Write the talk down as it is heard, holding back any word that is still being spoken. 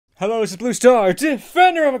Hello, this is Blue Star,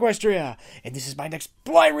 Defender of Equestria, and this is my next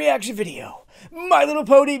blind reaction video. My Little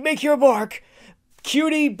Pony, Make Your Mark,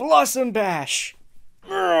 Cutie Blossom Bash.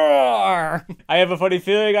 Roar. I have a funny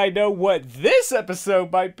feeling I know what this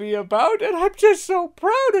episode might be about, and I'm just so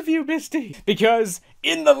proud of you, Misty. Because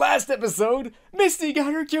in the last episode, Misty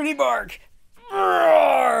got her cutie mark.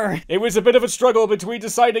 Roar. It was a bit of a struggle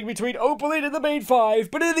deciding between Opaline and the main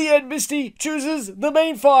five, but in the end, Misty chooses the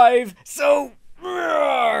main five, so...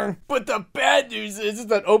 Roar. But the bad news is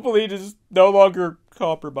that Opaline is no longer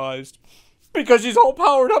compromised. Because she's all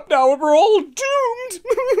powered up now and we're all doomed!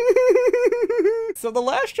 So the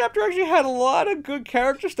last chapter actually had a lot of good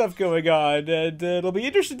character stuff going on, and it'll be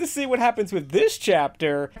interesting to see what happens with this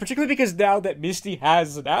chapter, particularly because now that Misty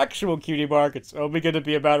has an actual cutie mark, it's only going to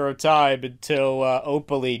be a matter of time until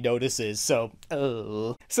Opaline notices, so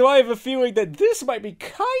I have a feeling that this might be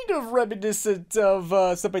kind of reminiscent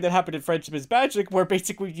of something that happened in Friendship is Magic, where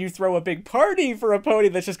basically you throw a big party for a pony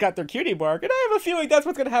that's just got their cutie mark, and I have a feeling that's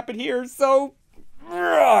what's going to happen here, so...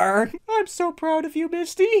 Roar. I'm so proud of you,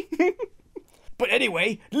 Misty. But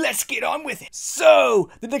anyway, let's get on with it. So,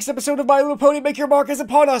 the next episode of My Little Pony Make Your Mark is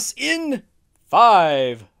upon us in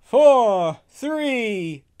 5, 4,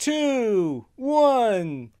 3, 2,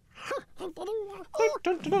 1.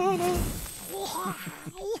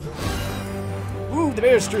 Ooh, the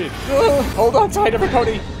bear streak. Hold on tight,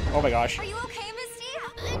 everybody. Oh my gosh. Are you okay,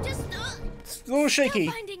 Misty? I'm just a little shaky.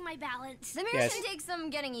 Still finding my balance. The mirror should take some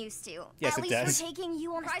getting used to. Yes, At it least does. we're taking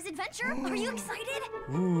you on a prize adventure. Are you excited?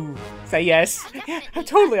 Ooh. Say yes. I'm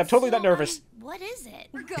totally not nervous. What is it?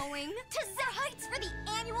 We're going to the Heights for the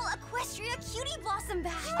annual Equestria Cutie Blossom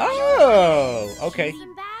Bash. Oh, okay.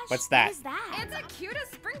 Blossom Bash? What's that? What is that? It's a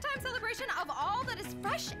cutest springtime celebration of all that is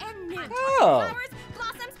fresh and new. Oh. Flowers,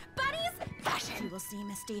 blossoms, bunnies, fashion. You will see,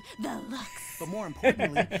 Misty, the looks. But more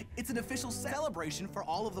importantly, it's an official celebration for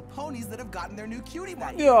all of the ponies that have gotten their new cutie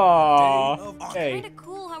mark. Aww. Hey. Kinda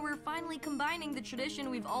cool how we're finally combining the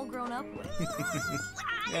tradition we've all grown up with.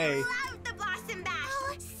 I love the Blossom Bash.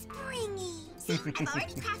 Oh, springy. See, I've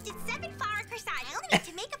already crafted 7 flower corsage. I only need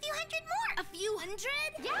to make a few hundred more. A few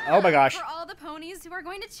hundred? Yeah. Oh my gosh. For all the ponies who are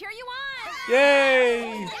going to cheer you on.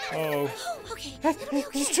 Yay! Oh. Okay, it'll be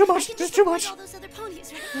okay. This is too much. I can This is just too avoid much. all those other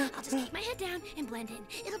ponies, right? I'll just keep my head down and blend in.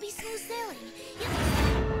 It'll be smooth sailing.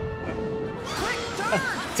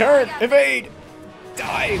 Turn! Evade!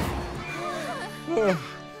 Dive! I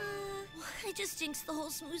just jinxed the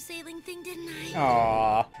whole smooth sailing thing, didn't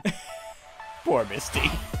I? Aww. Poor Misty.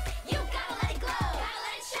 You gotta let it glow, gotta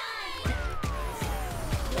let it shine.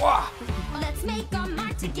 Wah. Let's make our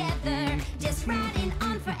mark together, just riding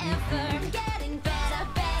on forever, getting better,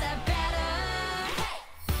 better, better.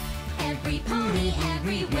 Every pony,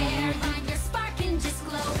 everywhere, find your spark and just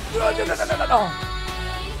glow. No.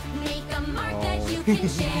 Make a mark that you can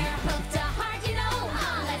share, hook to heart, you know,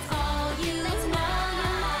 let's all unite.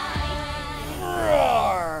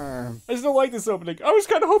 Roar. I still like this opening. I was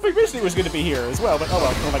kind of hoping Misty was going to be here as well, but oh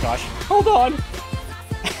well. Oh my gosh. Hold on.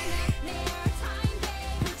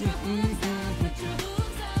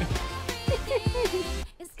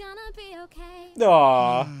 It's gonna be okay.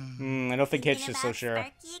 Aww. I don't think Hitch is so sure.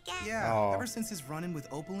 Sparky again? Yeah, Oh. ever since his run-in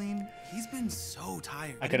with Opaline, he's been so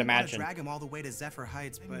tired. I could didn't wanna imagine. drag him all the way to Zephyr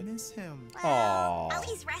Heights, but I miss him. Well, Aw. oh,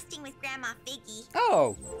 he's resting with Grandma Figgy.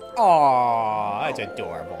 Oh. Aww. That's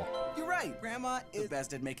adorable. You're right. Grandma is the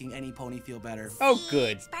best at making any pony feel better. Oh, See,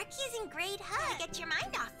 good. Sparky is in great hug. Get your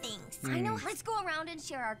mind off things. I know. Let's go around and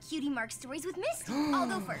share our cutie mark stories with Misty. I'll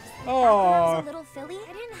go first. Back when I Aww. was a little filly,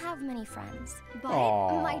 I didn't have many friends. But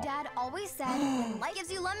Aw. my dad always said, when life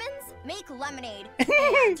gives you lemons, make lemonade.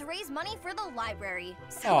 And to raise money for the library.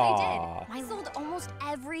 So I Aw. did. I sold almost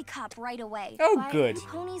every cup right away. Oh, but good. the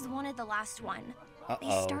ponies wanted the last one. They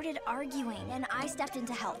Uh-oh. started arguing, and I stepped in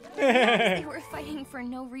to help. They were fighting for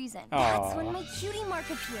no reason. That's when my cutie mark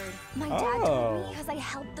appeared. My dad told me because I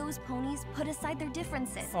helped those ponies put aside their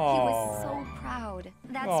differences. He was so proud.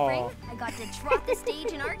 That spring, I got to trot the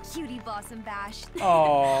stage in our Cutie Blossom Bash.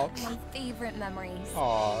 Aww. My favorite memories.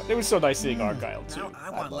 Aww. It was so nice seeing Argyle too. Now I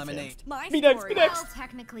want love him. lemonade. My Be next, story, be next. well,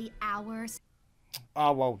 technically ours.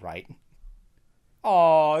 Oh, well, right.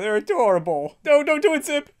 Aw, they're adorable. No, don't do it,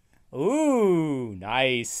 Zip. Ooh,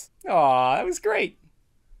 nice. Aw, that was great.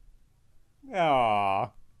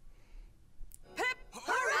 Aw.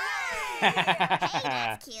 Hey,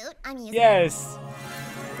 that's cute. I'm using Yes.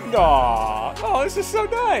 Aw. Oh, this is so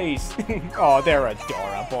nice. Oh, they're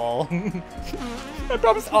adorable. I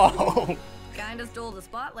promise. Oh. Kinda stole the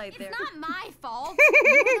spotlight there. It's not my fault.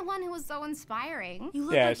 You were the one who was so inspiring. You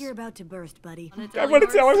look Yes. like you're about to burst, buddy. I want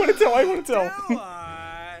to tell. Do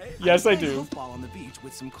I? Yes, I playing do. Football on the beach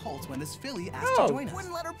with some colts when this filly asked Oh. to join us.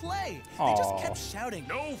 Wouldn't let her play. They just kept shouting,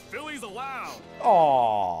 "No fillies allowed!"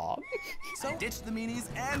 Aww. So I ditched the meanies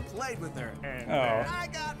and played with her. And Oh. I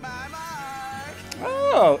got my mark.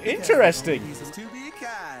 Oh, interesting. Pieces to be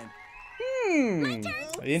kind.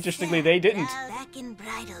 Interestingly, they didn't. Well, back in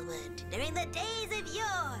Bridalwood, during the days of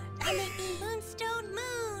yore, I made me Moonstone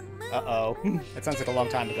Moon. Uh-oh. That sounds like a long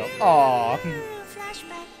time ago. Aww.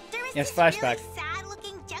 Flashback. There was Yes, this flashback. really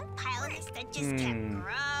sad-looking junk pile in this that just kept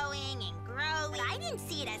growing and growing. But I didn't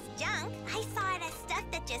see it as junk. I saw it as stuff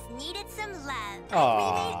that just needed some love. Aw.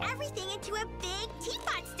 I remade everything into a big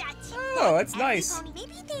teapot statue. Oh, that's Every nice. pony-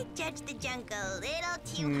 Maybe they judged the junk a little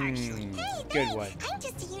too harshly. Hey, Good thanks. one. I'm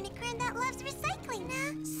just a unicorn that loves recycling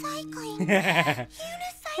now. Cycling.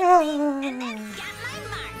 Unicycling. And then got my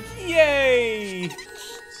mark. Yay!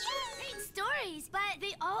 Great stories, but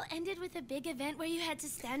they all ended with a big event where you had to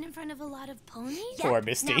stand in front of a lot of ponies. Poor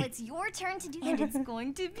Misty. Now it's your turn to do and it's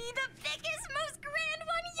going to be the biggest, most grand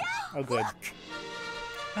one yet. Oh, good.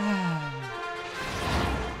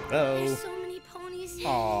 There's Oh. so many ponies.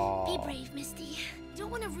 Aw. Be brave, Misty.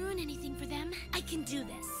 Don't want to ruin anything for them. I can do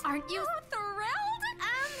this. Aren't you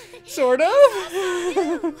thrilled? Sort of.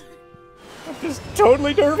 I'm just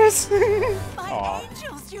totally nervous. My Aw.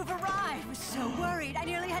 angels, you've arrived. I was so worried. I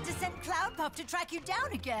nearly had to send Cloud Puff to track you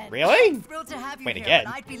down again. Really? Thrilled to have you Wait, here, again?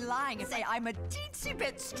 but I'd be lying if say I'm a teensy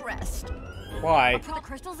bit stressed. Why? The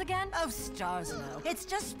crystals again? Oh, stars no. It's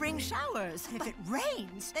just spring showers. If it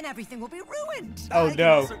rains, then everything will be ruined. Oh, I can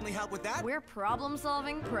no. certainly help with that. We're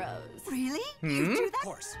problem-solving pros. Really? Hmm? You do Of that?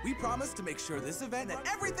 course, we promise to make sure this event that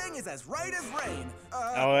everything is as right as rain.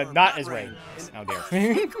 Oh, not as rain. Oh, dear.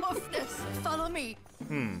 Take off this. Follow me.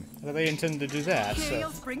 How do they intend to do that? Here are your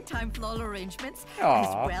So. springtime floral arrangements, Aw.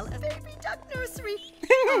 as well as baby duck nursery.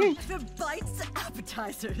 The bites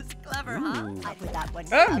appetizers. Clever, huh? I put that one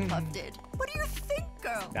Cloud Puff did. What do you think,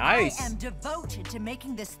 girl? Nice. I am devoted to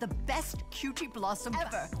making this the best Cutie Blossom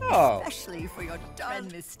ever. Oh. Especially for your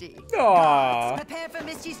friend Misty. Aw. Prepare for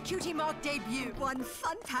Misty's Cutie Mark debut. One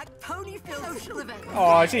fun-packed pony-filled social event.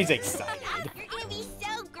 Oh, she's excited. You're gonna be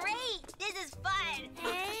so great. This is fun.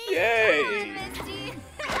 Yay! Misty.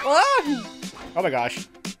 Ah! Oh my gosh.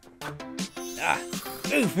 Ah.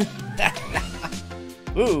 Ooh.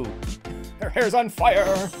 Ooh. Her hair's on fire.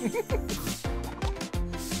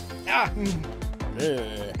 Ah.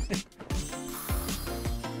 Ugh.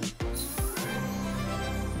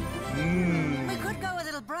 We could go a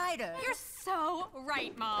little brighter. You're so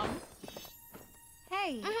right, Mom.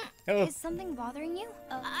 Hey, Oh. is something bothering you?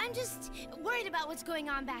 I'm just worried about what's going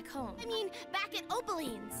on back home. I mean, back at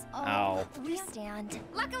Opaline's. Ow. We stand.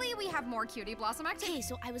 Luckily, we have more Cutie Blossom activity. Okay,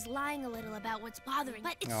 so I was lying a little about what's bothering,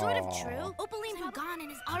 but it's sort of Aw. true. Opaline's gone and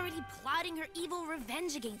is already plotting her evil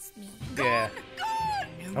revenge against me. Yeah.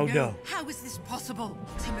 Oh no. How is this possible?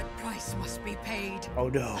 Ultimate price must be paid. Oh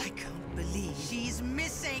no. I can't believe she's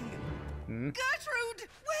missing. Gertrude!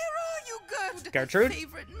 Where are you, Gert? Gertrude?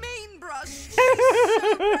 Favorite main brush. She's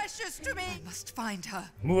so precious to me. I must find her.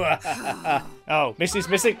 Oh, Misty's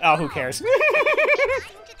missing? Oh, who cares? Into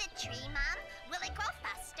the tree, Mom. Will it grow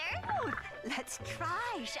faster? Let's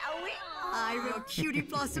try, shall we? I wrote Cutie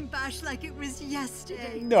Blossom Bash like it was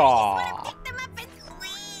yesterday. Aw. Pick them up and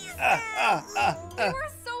squeeze. They were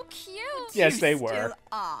so cute. Yes, they You were. still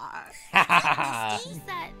are. Is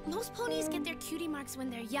that most ponies get their cutie marks when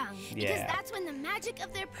they're young. Because Yeah. that's when the magic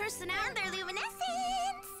of their personality Their luminescence.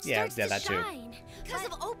 Yeah, starts yeah, to that too. shine. Because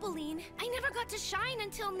of Opaline, I never got to shine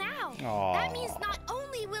until now. Aw. That means not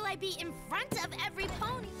only will I be in front of every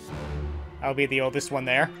pony, I'll be the oldest one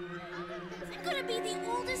there. I'm gonna be the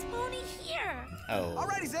oldest pony here. Oh.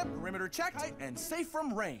 Alrighty, Zip. Perimeter checked and safe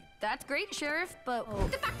from rain. That's great, Sheriff, but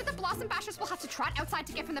The fact that the Blossom Bashers will have to trot outside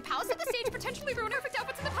to get from the palace to the stage potentially ruin every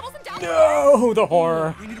outfits in the petals and down. No, the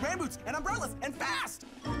horror. We need rain boots and umbrellas and fast.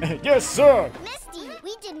 Yes, sir. Misty,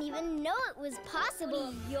 we didn't even know it was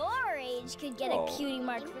possible your age could get a cutie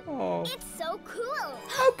mark. Oh. It's so cool.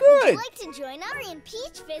 Oh, Would good. you like to join us? Ari and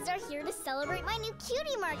Peach Fizz are here to celebrate my new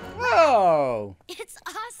cutie mark. Oh. It's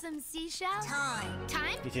awesome, Seashell. Time.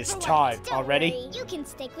 Time? It is For what? time Don't already. worry, you can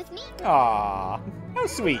stick with me. Aw. How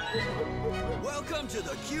sweet. Welcome to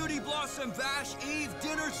the Cutie Blossom Bash Eve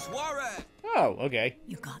Dinner Soiree. Oh, okay.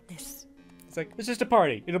 You got this. It's like, it's just a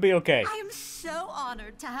party. It'll be okay. I am so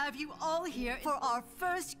honored to have you all here for our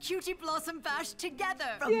first Cutie Blossom Bash together.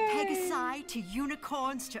 From Pegasi to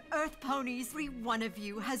unicorns to earth ponies, every one of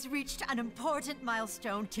you has reached an important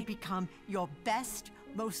milestone to become your best,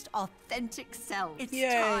 most authentic self. It's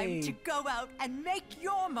Yay. time to go out and make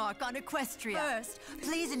your mark on Equestria. First,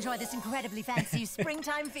 please enjoy this incredibly fancy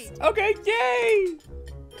springtime feast. Okay, yay.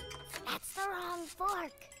 That's the wrong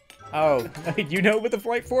fork. Oh, you know what the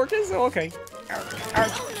flight fork is? Oh, okay.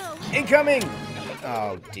 Oh no! Incoming!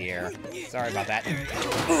 Oh dear. Sorry about that.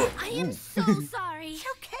 I am so sorry. It's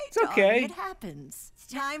okay, It's okay. darling, it happens.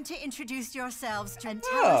 It's time to introduce yourselves and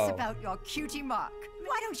tell us Oh. about your cutie mark.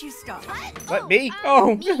 Why don't you start? What, me?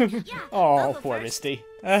 Oh. Me. Yeah, Oh, I'll go poor first. Misty.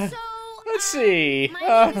 So, Let's see.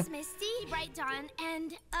 my name is Misty, Bright Dawn,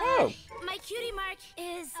 and Oh. my cutie mark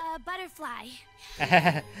is a butterfly.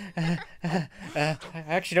 I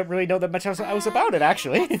actually don't really know that much else about it,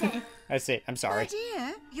 actually. That's it. I'm My sorry.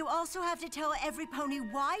 dear, you also have to tell every pony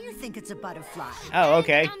why you think it's a butterfly. Oh,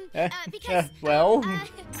 okay. Because, well.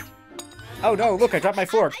 Oh no, look, I dropped my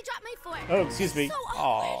fork. I dropped my fork. Oh, excuse me. So Aw.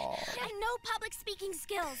 awkward. I had no public speaking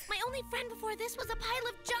skills. My only friend before this was a pile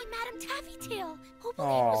of junk Madam Taffytail. Hopefully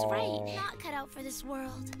it was Aw. right. Not cut out for this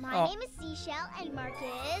world. My name is Seashell, and Mark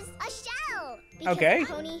is a shell. Because Okay. a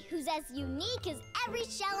pony who's as unique as every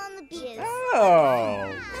shell on the beach.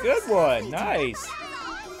 Oh, good one. Nice.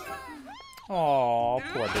 Oh,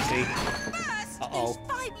 poor Misty. Uh-oh.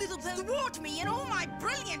 5 little birds thwart me in all my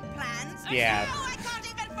brilliant plans. Yeah. Now I can't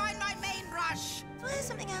even find my main brush.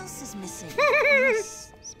 Something else is missing.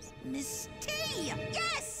 Miss T.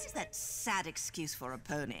 Yes. That sad excuse for a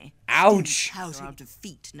pony. Ouch. House out of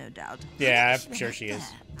feet, no doubt. Yeah, I'm sure she is.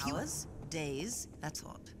 Hours, days, that's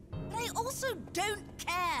odd. But I also don't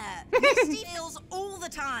care. Misty feels all the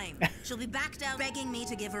time. She'll be back down begging me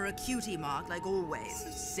to give her a cutie mark like always.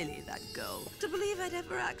 So silly, that girl. To believe I'd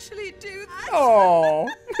ever actually do that. Oh.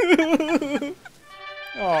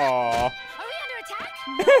 Oh. Are we under attack?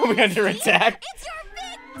 We under attack. It's your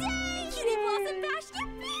big day! Cutie Blossom Bash,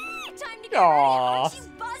 yippee! Time to get Aw. ready. Aren't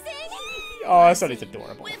you buzzing? Oh, that Sonny's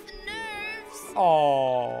adorable. With nerves.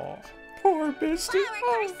 Oh, poor Misty. Flower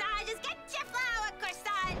Oh. corsages, get your flower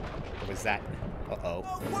corsage! What was that? Uh-oh.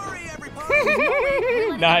 Don't worry,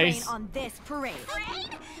 everybody. Nice. On this parade. Rain?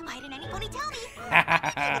 Why didn't any pony tell me?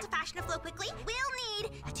 To fashion a flow quickly, we'll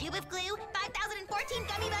need a tube of glue, 5,014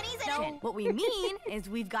 gummy bunnies, and What we mean is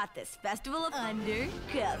we've got this festival of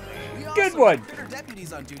undercover. We Good also one. put our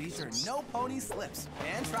deputies on duty so no pony slips.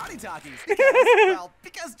 And trotty talkies.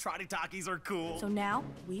 Because trotty talkies are cool. So now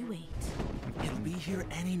we wait. It'll be here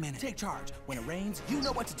any minute. Take charge. When it rains, you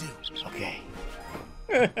know what to do. Okay.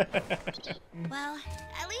 Well,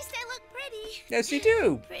 at least I look pretty. Yes, you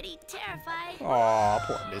do. Pretty terrified. Aw,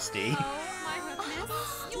 poor Misty. My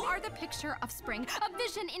goodness. You are the picture of spring, a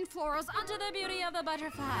vision in florals under the beauty of the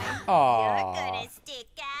butterfly. Aw. gonna stick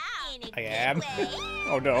out in a I good am. way.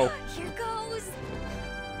 Oh no. Here goes.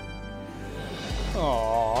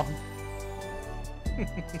 Aw.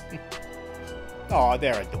 Aw,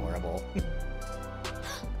 they're adorable.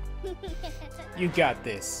 You got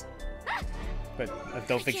this. But I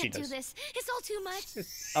don't think I she can't do does. this. It's all too much.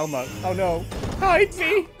 Oh no. Hide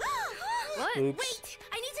me. What? Oops. Wait,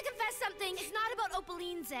 I need to confess something. It's not about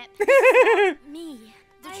Opaline Zip. It's about me.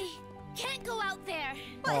 I can't go out there.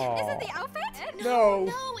 Aw. Is it the outfit? No.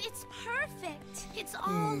 No, it's perfect. It's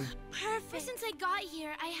all perfect. Since I got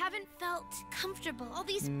here, I haven't felt comfortable. All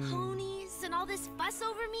these ponies and all this fuss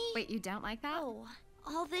over me. Wait, you don't like that? Oh,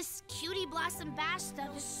 all this Cutie Blossom Bash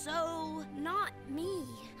stuff is so not me.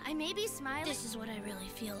 I may be smiling. This is what I really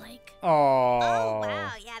feel like. Aw. Oh,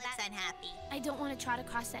 wow, yeah, that's unhappy. I don't want to trot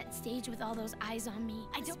across that stage with all those eyes on me.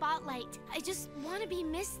 I don't spotlight. I just want to be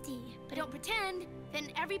Misty. If I don't pretend, then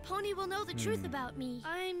every pony will know the truth about me.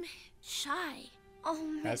 I'm shy. Oh,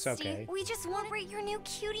 Misty, That's okay. we just celebrate your new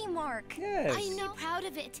cutie mark. Yes. I know, proud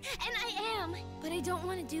of it, and I am, but I don't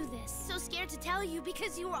want to do this. So scared to tell you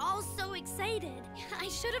because you were all so excited. I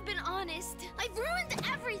should have been honest. I've ruined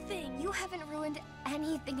everything. You haven't ruined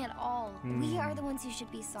anything at all. We are the ones who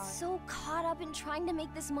should be sorry. So caught up in trying to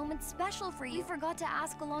make this moment special for you, forgot to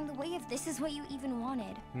ask along the way if this is what you even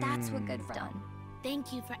wanted. That's what good friends done.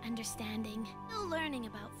 Thank you for understanding. Still learning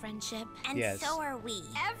about friendship. And Yes. so are we.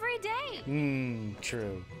 Every day.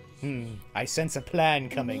 True. I sense a plan You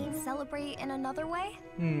coming. mean celebrate in another way?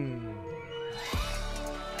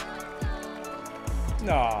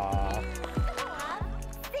 Aw.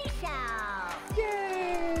 Seashell!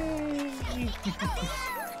 Yay!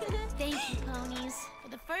 Thank you, ponies. For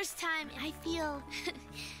the first time, I feel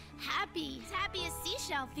happy. As happy as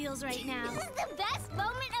Seashell feels right now. This is the best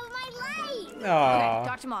moment of my life! Aw.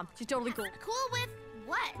 Talk to Mom. She's totally cool. Cool with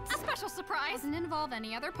what? A special surprise doesn't involve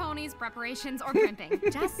any other ponies, preparations, or crimping.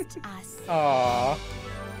 Just us. Aw.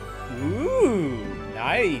 Ooh,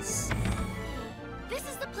 nice. This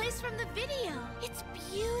is the place from the video. It's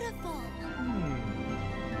beautiful.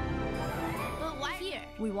 But why here?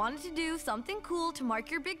 We wanted to do something cool to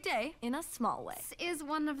mark your big day in a small way. This is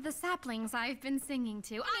one of the saplings I've been singing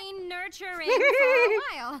to. Nurturing for a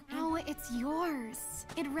while. Oh, it's yours.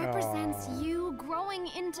 It represents you growing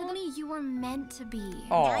into the you were meant to be.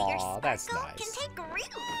 Aw, that's nice. Can take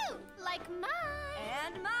root. Like mine.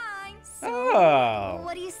 And mine. Oh.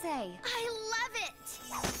 What do you say? I love it.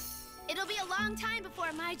 It'll be a long time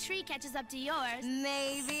before my tree catches up to yours.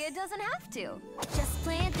 Maybe it doesn't have to. Just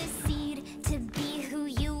plant the seed to be who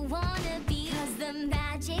you wanna be. 'Cause the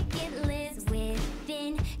magic, it lives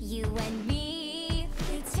within you and me.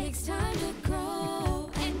 It takes time to grow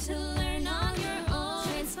and to learn on your own.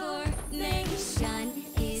 Transformation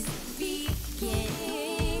is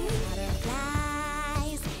beginning.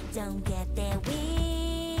 Butterflies don't get their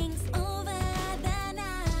wings over the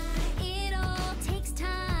night. It all takes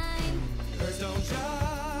time. Birds don't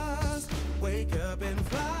just wake up and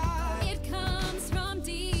fly. It comes from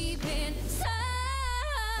deep inside.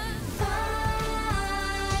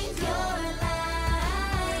 Find your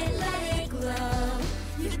light, let it glow.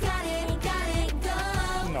 You got it, go.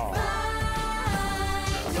 No.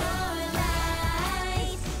 Find your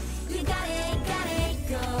light, you got it,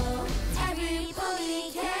 go. Every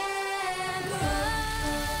pony can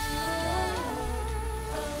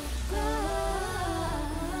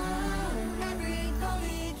Every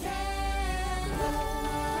pony can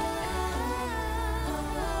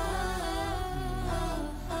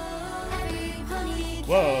Every pony can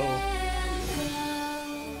Whoa.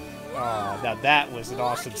 Oh, now that was an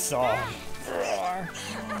awesome song.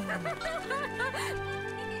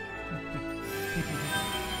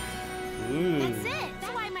 Ooh. That's it.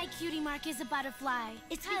 That's why my cutie mark is a butterfly.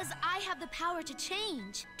 It's because I have the power to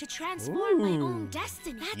change, to transform my own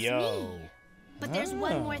destiny. That's me. Yo. But there's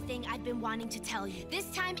one more thing I've been wanting to tell you. This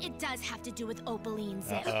time it does have to do with Opaline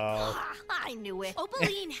Zip. I knew it.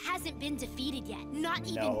 Opaline hasn't been defeated yet. Not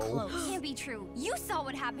even No. close. Can't be true. You saw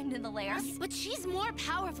what happened in the lair. But she's more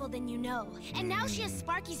powerful than you know. And now she has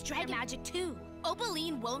Sparky's dragon magic too.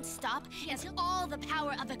 Opaline won't stop until all the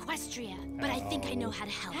power of Equestria. But I think I know how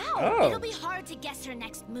to help. Oh. It'll be hard to guess her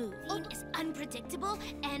next move. Opaline is unpredictable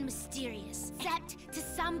and mysterious. Except to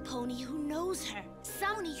some pony who knows her.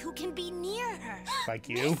 Somebody who can be near her. Like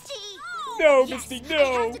you? Misty! No, Yes, Misty, I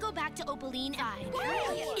no. have to go back to Opaline.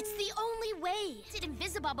 It's the only way.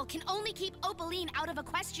 Invisibubble can only keep Opaline out of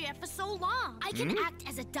Equestria for so long. I can act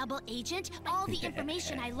as a double agent. All the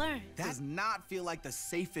information I learned. That does not feel like the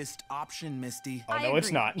safest option, Misty. Oh, no,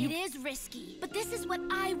 it's not. It is risky, but this is what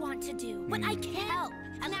I want to do. What I can help.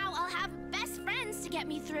 And now I'll have best friends to get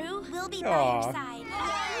me through. We'll be by Aw. your side.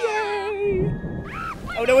 Yay!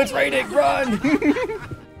 Oh no, it's raining! Run!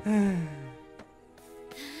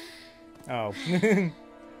 Oh. Oof!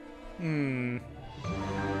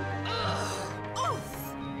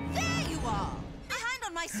 There you are! Behind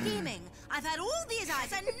on my scheming. I've had all these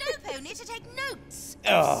eyes and no pony to take notes.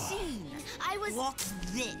 Oh. Scene. I was... What's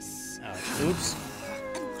this? Oh, oops.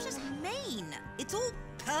 And what does it mean? It's all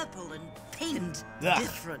purple and pink and Ugh.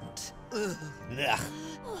 different. Ugh. Ugh.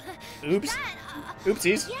 Oops. That,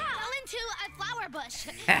 Oopsies. yeah, I fell into a flower bush.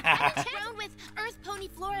 I was thrown with Earth Pony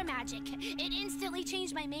Flora magic. It instantly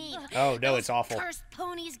changed my mane. Oh, no, Those it's awful. Cursed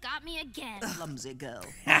ponies got me again. Clumsy girl.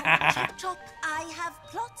 Tip-top, I have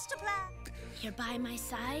plots to plan. You're by my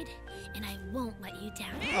side, and I won't let you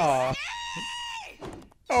down. Aw.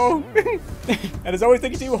 Oh. And as always,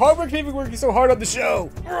 thank you to you, hard work, even working so hard on the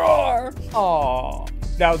show. Roar. Aw.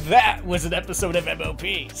 Now that was an episode of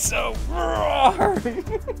MLP. So roar.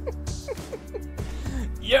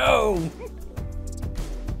 Yo.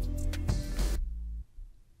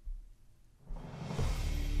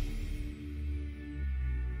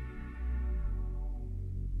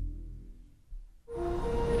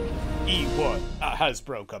 E1, a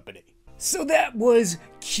Hasbro company. So that was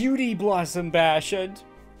Cutie Blossom Bash, and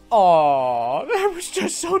aww, that was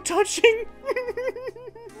just so touching.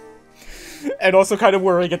 And also kind of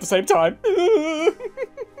worrying at the same time.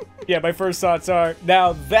 Yeah, my first thoughts are,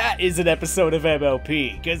 now that is an episode of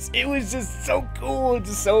MLP, because it was just so cool and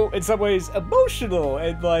just so, in some ways, emotional,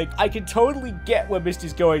 and like, I can totally get what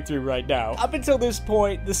Misty's going through right now. Up until this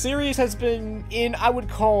point, the series has been in, I would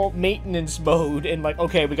call, maintenance mode, and like,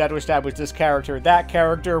 okay, we got to establish this character, that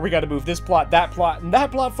character, we got to move this plot, and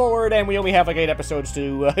that plot forward, and we only have like 8 episodes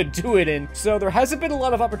to do it in. So there hasn't been a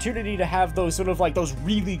lot of opportunity to have those sort of like, those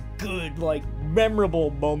really good, like,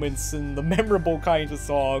 memorable moments and the memorable kinds of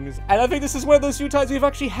songs. And I think this is one of those few times we've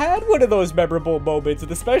actually had one of those memorable moments,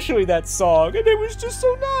 and especially that song, and it was just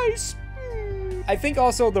so nice. I think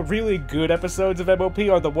also the really good episodes of MLP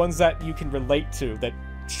are the ones that you can relate to, that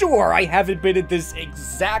sure, I haven't been in this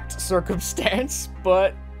exact circumstance,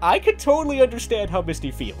 but I could totally understand how Misty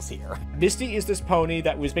feels here. Misty is this pony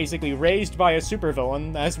that was basically raised by a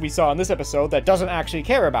supervillain, as we saw in this episode, that doesn't actually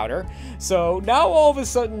care about her. So now all of a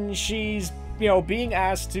sudden she's, you know, being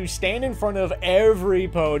asked to stand in front of every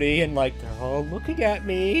pony and like, they're all looking at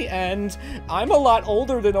me and I'm a lot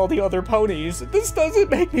older than all the other ponies. This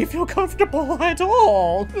doesn't make me feel comfortable at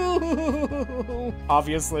all.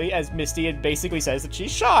 Obviously, as Misty, it basically says that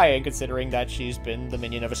she's shy, and considering that she's been the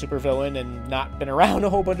minion of a supervillain and not been around a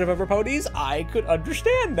whole bunch of other ponies, I could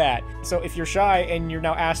understand that. So if you're shy and you're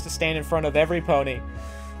now asked to stand in front of every pony,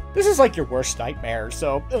 this is like your worst nightmare,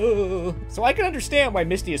 so I can understand why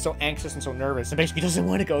Misty is so anxious and so nervous and basically doesn't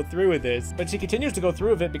want to go through with this. But she continues to go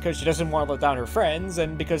through with it because she doesn't want to let down her friends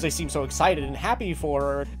and because they seem so excited and happy for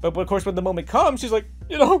her. But of course, when the moment comes, she's like,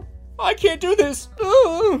 you know, I can't do this.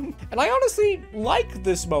 And I honestly like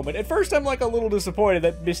this moment. At first, I'm like a little disappointed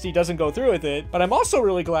that Misty doesn't go through with it, but I'm also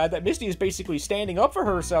really glad that Misty is basically standing up for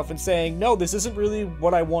herself and saying, no, this isn't really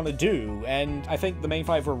what I want to do. And I think the main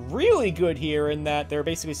five were really good here in that they're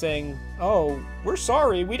basically saying, oh, we're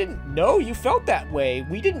sorry. We didn't know you felt that way.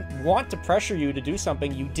 We didn't want to pressure you to do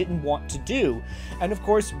something you didn't want to do. And of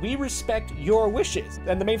course, we respect your wishes.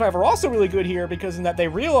 And the main five are also really good here because in that they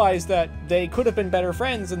realize that they could have been better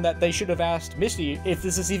friends and that they should have asked Misty if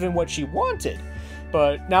this is even what she wanted.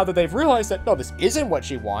 But now that they've realized that, no, this isn't what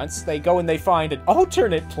she wants, they go and they find an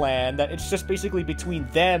alternate plan that it's just basically between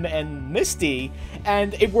them and Misty,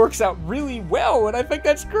 and it works out really well, and I think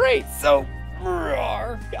that's great. So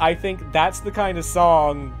I think that's the kind of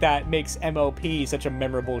song that makes MLP such a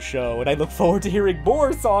memorable show, and I look forward to hearing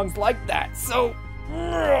more songs like that. So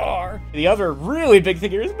the other really big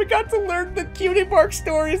thing here is we got to learn the Cutie Mark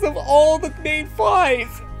stories of all the main five.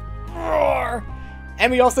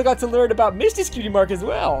 And we also got to learn about Misty's Cutie Mark as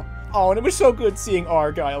well. Oh, and it was so good seeing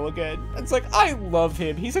Argyle again. It's like, I love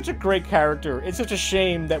him. He's such a great character. It's such a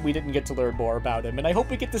shame that we didn't get to learn more about him, and I hope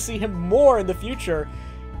we get to see him more in the future.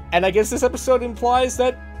 And I guess this episode implies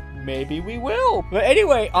that maybe we will. But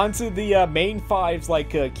anyway, onto the main five's,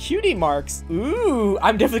 like, cutie marks. Ooh,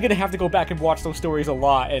 I'm definitely gonna have to go back and watch those stories a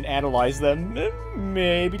lot and analyze them.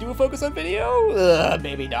 Maybe do a focus on video?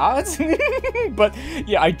 Maybe not. But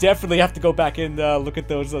yeah, I definitely have to go back and look at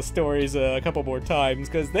those stories a couple more times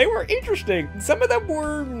because they were interesting. Some of them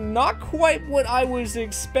were not quite what I was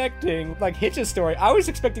expecting. Like Hitch's story, I was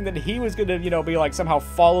expecting that he was gonna, you know, be like somehow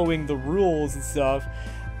following the rules and stuff.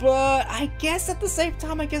 But I guess at the same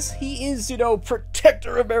time, I guess he is, you know,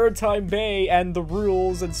 protector of Maritime Bay and the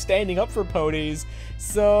rules and standing up for ponies.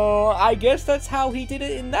 So I guess that's how he did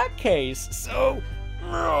it in that case. So,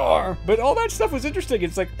 but all that stuff was interesting.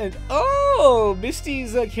 It's like, and oh,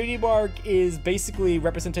 Misty's cutie mark is basically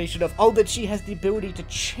representation of, oh, that she has the ability to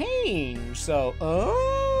change. So,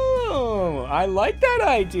 oh, I like that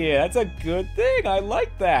idea. That's a good thing. I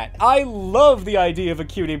like that. I love the idea of a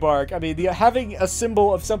cutie mark. I mean, having a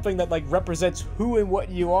symbol of something that like represents who and what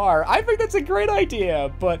you are. I think that's a great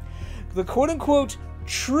idea. But the quote-unquote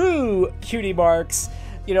true cutie marks,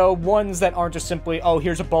 you know, ones that aren't just simply, oh,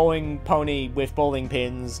 here's a bowling pony with bowling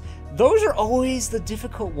pins. Those are always the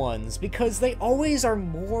difficult ones because they always are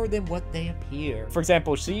more than what they appear. For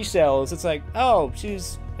example, seashells, it's like, oh,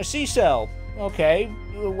 she's a seashell. Okay,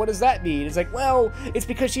 what does that mean? It's like, well, it's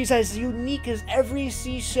because she's as unique as every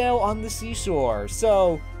seashell on the seashore.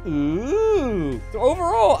 So, ooh. So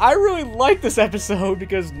overall, I really like this episode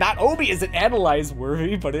because not only is it analyze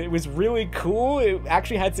worthy, but it was really cool. It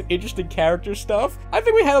actually had some interesting character stuff. I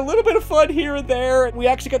think we had a little bit of fun here and there. We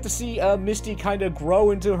actually got to see Misty kind of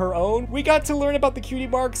grow into her own. We got to learn about the cutie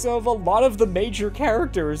marks of a lot of the major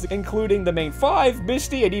characters, including the main five,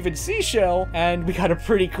 Misty, and even Seashell. And we got a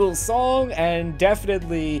pretty cool song and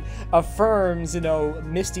definitely affirms, you know,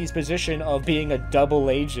 Misty's position of being a double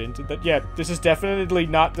agent. That, yeah, this is definitely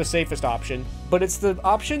not the safest option, but it's the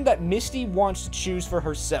option that Misty wants to choose for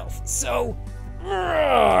herself. So,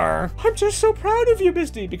 I'm just so proud of you,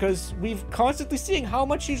 Misty, because we've constantly seeing how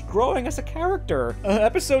much she's growing as a character. An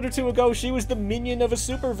episode or two ago, she was the minion of a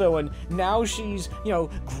supervillain. Now she's, you know,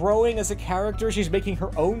 growing as a character. She's making her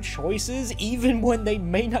own choices, even when they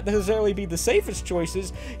may not necessarily be the safest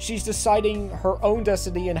choices. She's deciding her own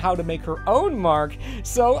destiny and how to make her own mark.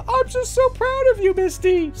 So I'm just so proud of you,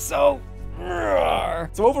 Misty. So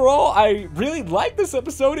overall, I really liked this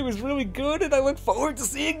episode. It was really good, and I look forward to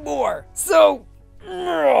seeing more. So,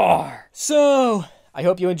 I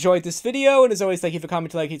hope you enjoyed this video, and as always, thank you for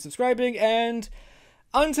commenting, liking, and subscribing, and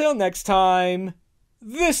until next time,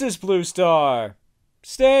 this is Blue Star.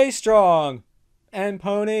 Stay strong, and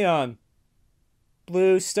pony on.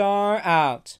 Blue Star out.